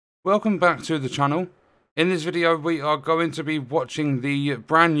Welcome back to the channel. In this video we are going to be watching the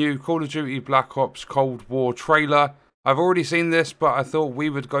brand new Call of Duty Black Ops Cold War trailer. I've already seen this, but I thought we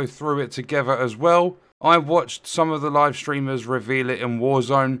would go through it together as well. I watched some of the live streamers reveal it in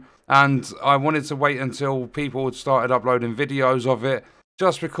Warzone, and I wanted to wait until people had started uploading videos of it,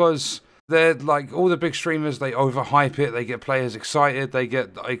 just because they're like all the big streamers, they overhype it, they get players excited, they get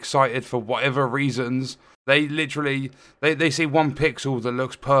excited for whatever reasons. They literally, they see one pixel that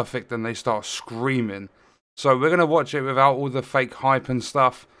looks perfect and they start screaming. So we're going to watch it without all the fake hype and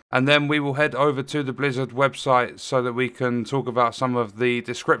stuff. And then we will head over to the Blizzard website so that we can talk about some of the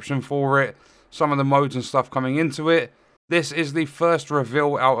description for it, some of the modes and stuff coming into it. This is the first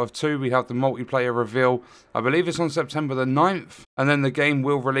reveal out of two. We have the multiplayer reveal. I believe it's on September the 9th. And then the game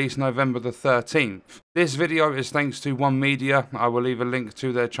will release November the 13th. This video is thanks to One Media. I will leave a link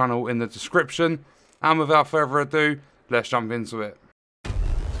to their channel in the description. And without further ado, let's jump into it.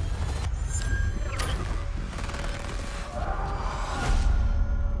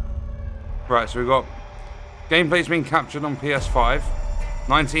 Right, so we've got gameplay's been captured on PS5,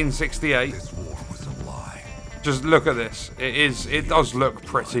 1968. This war was a lie. Just look at this. It does look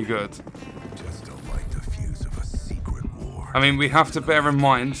pretty good. Just a light fuse of a secret war. I mean, we have to bear in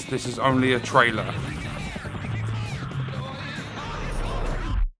mind this is only a trailer.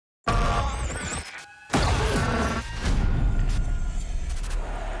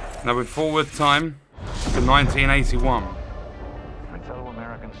 Now with forward time to 1981. My fellow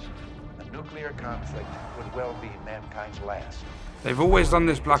Americans, a nuclear conflict would well be mankind's last. They've always done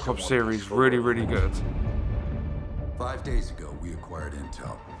this Black Ops series really, really good. 5 days ago, we acquired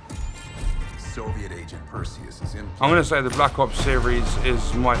intel. Soviet agent Perseus is in. I'm going to say the Black Ops series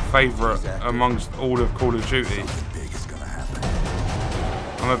is my favourite amongst all of Call of Duty. Something big is gonna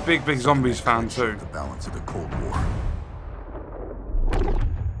happen. I'm a big zombies fan too. The balance of the Cold War.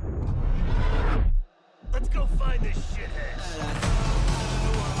 Let's go find this shithead.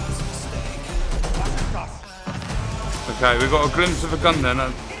 Okay, we've got a glimpse of a gun then.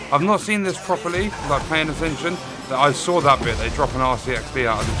 I've not seen this properly, like paying attention. I saw that bit, they drop an RCXD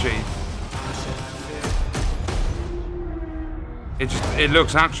out of the Jeep. It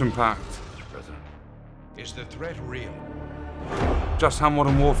looks action-packed. President, is the threat real? Just how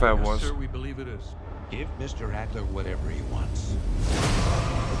Modern Warfare was. Sir, we believe it is. Give Mr. Adler whatever he wants.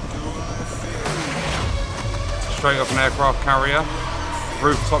 Straight up an aircraft carrier,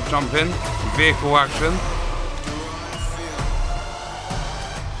 rooftop jumping, vehicle action.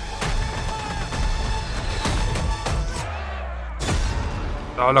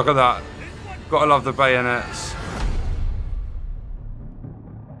 Oh, look at that. Gotta love the bayonets.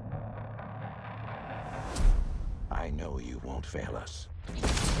 I know you won't fail us.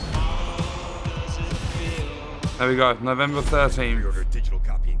 There we go, November 13th. Pre-order a digital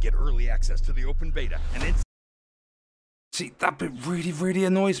copy and get early access to the open beta, and then See, that bit really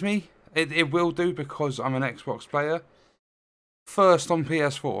annoys me. It will do because I'm an Xbox player. First on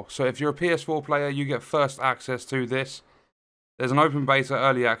PS4. So if you're a PS4 player, you get first access to this. There's an open beta,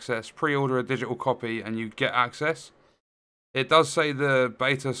 early access, pre-order a digital copy, and you get access. It does say the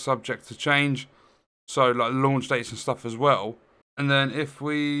beta's subject to change, so like launch dates and stuff as well. And then if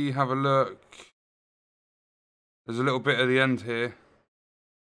we have a look, there's a little bit at the end here.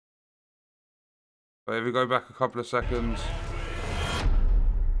 But if we go back a couple of seconds.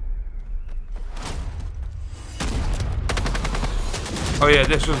 Oh yeah,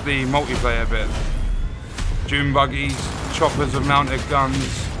 this was the multiplayer bit. Dune buggies, choppers with mounted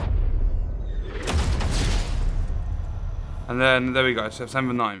guns. And then, there we go,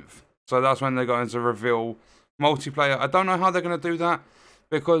 September 9th. So that's when they're going to reveal multiplayer. I don't know how they're going to do that,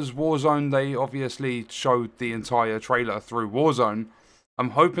 because Warzone, they obviously showed the entire trailer through Warzone.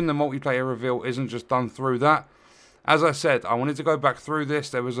 I'm hoping the multiplayer reveal isn't just done through that. As I said, I wanted to go back through this.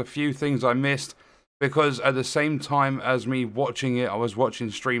 There was a few things I missed, because at the same time as me watching it, I was watching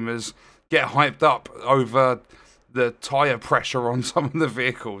streamers get hyped up over the tire pressure on some of the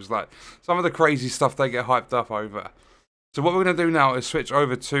vehicles. Like, some of the crazy stuff they get hyped up over. So what we're going to do now is switch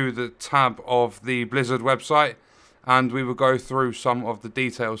over to the tab of the Blizzard website, and we will go through some of the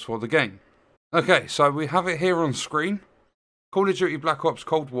details for the game. Okay, so we have it here on screen. Call of Duty Black Ops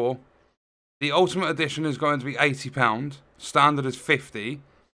Cold War. The Ultimate Edition is going to be £80. Standard is £50.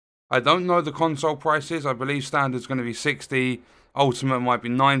 I don't know the console prices. I believe Standard is going to be £60. Ultimate might be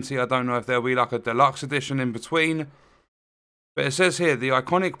 £90. I don't know if there'll be like a deluxe edition in between. But it says here, the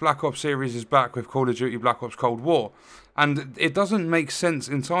iconic Black Ops series is back with Call of Duty Black Ops Cold War. And it doesn't make sense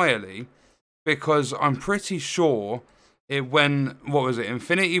entirely, because I'm pretty sure when, what was it,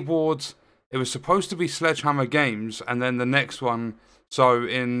 Infinity Ward, it was supposed to be Sledgehammer Games, and then the next one So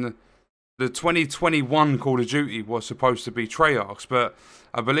in the 2021 Call of Duty was supposed to be Treyarch's, but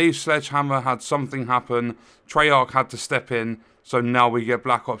I believe Sledgehammer had something happen. Treyarch had to step in, so now we get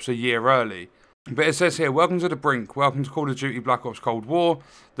Black Ops a year early. But it says here, welcome to the brink, welcome to Call of Duty Black Ops Cold War,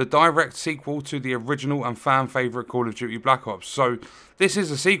 the direct sequel to the original and fan favourite Call of Duty Black Ops. So this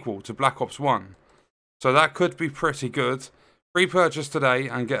is a sequel to Black Ops 1. So that could be pretty good. Pre-purchase today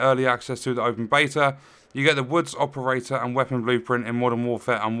and get early access to the open beta. You get the Woods Operator and Weapon Blueprint in Modern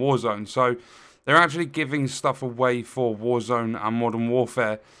Warfare and Warzone. So they're actually giving stuff away for Warzone and Modern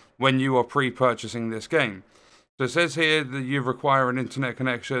Warfare when you are pre-purchasing this game. So it says here that you require an internet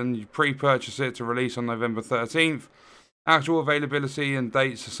connection. You pre-purchase it to release on November 13th. Actual availability and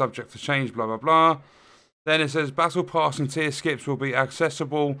dates are subject to change, blah, blah, blah. Then it says Battle Pass and tier skips will be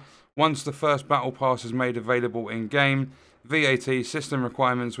accessible once the first Battle Pass is made available in-game. VAT, system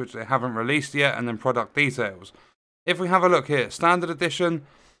requirements which they haven't released yet, and then product details. If we have a look here, Standard Edition,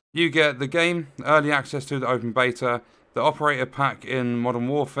 you get the game, early access to the open beta, the Operator Pack in Modern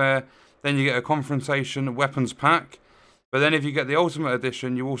Warfare, then you get a Confrontation Weapons Pack. But then if you get the Ultimate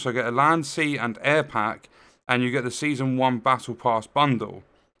Edition, you also get a Land, Sea and Air Pack, and you get the Season 1 Battle Pass bundle.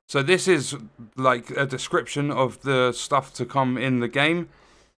 So this is like a description of the stuff to come in the game.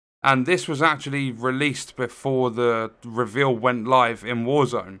 And this was actually released before the reveal went live in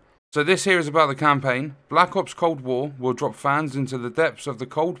Warzone. So this here is about the campaign. Black Ops Cold War will drop fans into the depths of the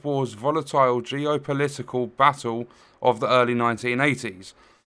Cold War's volatile geopolitical battle of the early 1980s.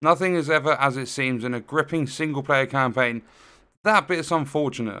 Nothing is ever as it seems in a gripping single-player campaign. That bit's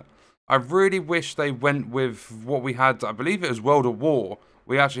unfortunate. I really wish they went with what we had, I believe it was World at War.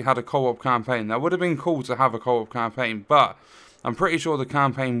 We actually had a co-op campaign. That would have been cool to have a co-op campaign, but I'm pretty sure the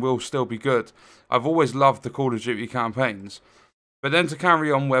campaign will still be good. I've always loved the Call of Duty campaigns. But then to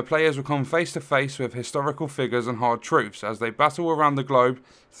carry on, where players will come face to face with historical figures and hard truths as they battle around the globe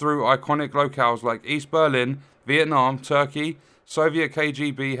through iconic locales like East Berlin, Vietnam, Turkey, Soviet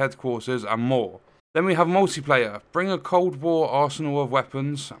KGB headquarters and more. Then we have multiplayer. Bring a Cold War arsenal of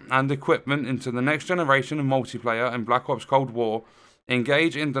weapons and equipment into the next generation of multiplayer in Black Ops Cold War.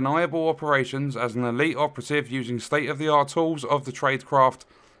 Engage in deniable operations as an elite operative using state-of-the-art tools of the tradecraft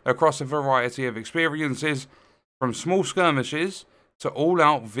across a variety of experiences, from small skirmishes to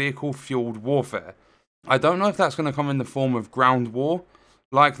all-out vehicle-fueled warfare. I don't know if that's going to come in the form of ground war,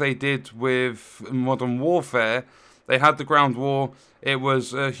 like they did with Modern Warfare. They had the ground war, it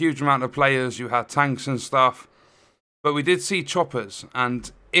was a huge amount of players, you had tanks and stuff, but we did see choppers,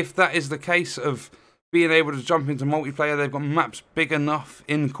 and if that is the case of being able to jump into multiplayer, they've got maps big enough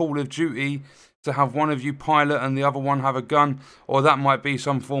in Call of Duty to have one of you pilot and the other one have a gun, or that might be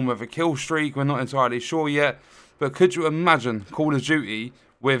some form of a kill streak, we're not entirely sure yet. But could you imagine Call of Duty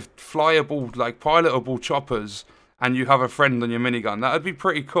with flyable, like pilotable choppers, and you have a friend on your minigun? That would be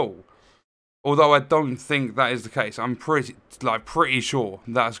pretty cool. Although I don't think that is the case. I'm pretty sure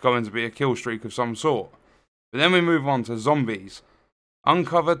that's going to be a kill streak of some sort. But then we move on to zombies.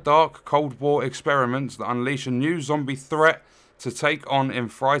 Uncover dark Cold War experiments that unleash a new zombie threat to take on in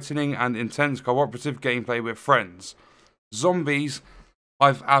frightening and intense cooperative gameplay with friends. Zombies,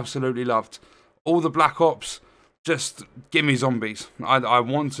 I've absolutely loved. All the Black Ops, just give me zombies. I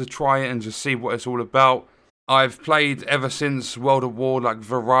want to try it and just see what it's all about. I've played ever since World at War, like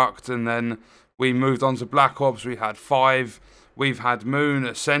Verracht, and then we moved on to Black Ops. We had 5, we've had Moon,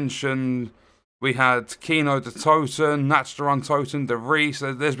 Ascension, we had Kino de Toten, Natsteron Toten, De Reese.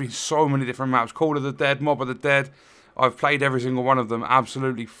 There's been so many different maps. Call of the Dead, Mob of the Dead. I've played every single one of them.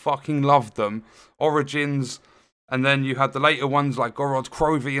 Absolutely fucking loved them. Origins. And then you had the later ones like Gorod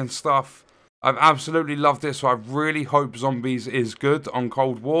Krovi and stuff. I've absolutely loved it. So I really hope Zombies is good on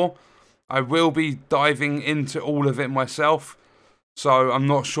Cold War. I will be diving into all of it myself. So I'm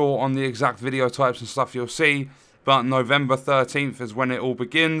not sure on the exact video types and stuff you'll see. But November 13th is when it all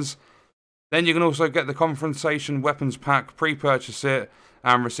begins. Then you can also get the Confrontation Weapons Pack, pre-purchase it,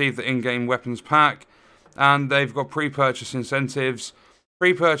 and receive the in-game Weapons Pack. And they've got pre-purchase incentives.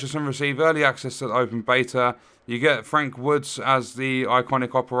 Pre-purchase and receive early access to the open beta. You get Frank Woods as the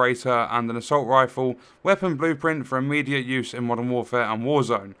iconic operator and an assault rifle, weapon blueprint for immediate use in Modern Warfare and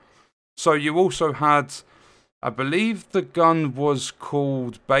Warzone. So you also had, I believe the gun was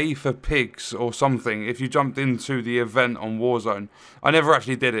called Bay for Pigs or something, if you jumped into the event on Warzone. I never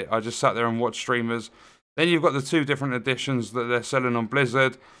actually did it, I just sat there and watched streamers. Then you've got the 2 different editions that they're selling on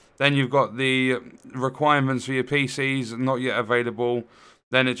Blizzard. Then you've got the requirements for your PCs, not yet available.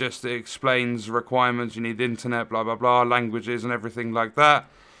 Then it just explains requirements, you need internet, blah blah blah, languages and everything like that.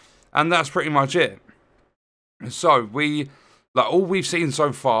 And that's pretty much it. So we Like, all we've seen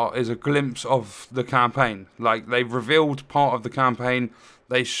so far is a glimpse of the campaign. Like, they've revealed part of the campaign.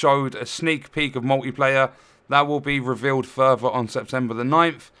 They showed a sneak peek of multiplayer. That will be revealed further on September the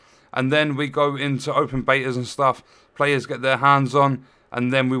 9th. And then we go into open betas and stuff. Players get their hands on.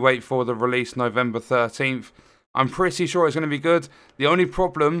 And then we wait for the release November 13th. I'm pretty sure it's going to be good. The only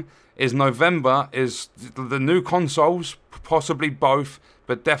problem is November is the new consoles, possibly both,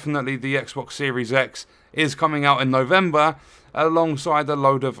 but definitely the Xbox Series X is coming out in November alongside a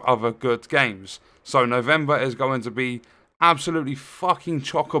load of other good games. So November is going to be absolutely fucking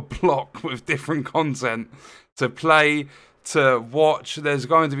chock-a-block with different content to play, to watch. There's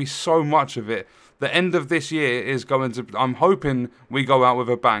going to be so much of it. The end of this year is going to... I'm hoping we go out with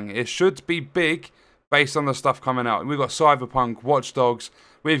a bang. It should be big based on the stuff coming out. We've got Cyberpunk, Watch Dogs.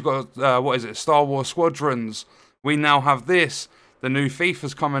 We've got, Star Wars Squadrons. We now have this. The new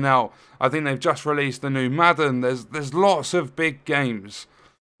FIFA's coming out. I think they've just released the new Madden. There's lots of big games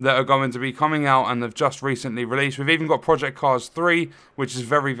that are going to be coming out and have just recently released. We've even got Project Cars 3, which is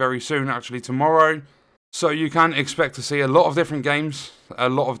very, very soon, actually tomorrow. So you can expect to see a lot of different games, a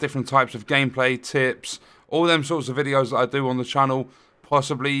lot of different types of gameplay, tips, all them sorts of videos that I do on the channel.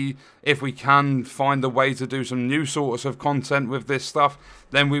 Possibly, if we can find a way to do some new sorts of content with this stuff,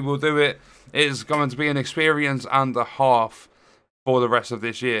 then we will do it. It is going to be an experience and a half for the rest of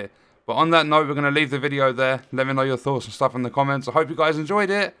this year. But on that note, we're going to leave the video there. Let me know your thoughts and stuff in the comments. I hope you guys enjoyed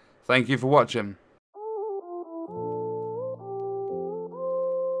it. Thank you for watching.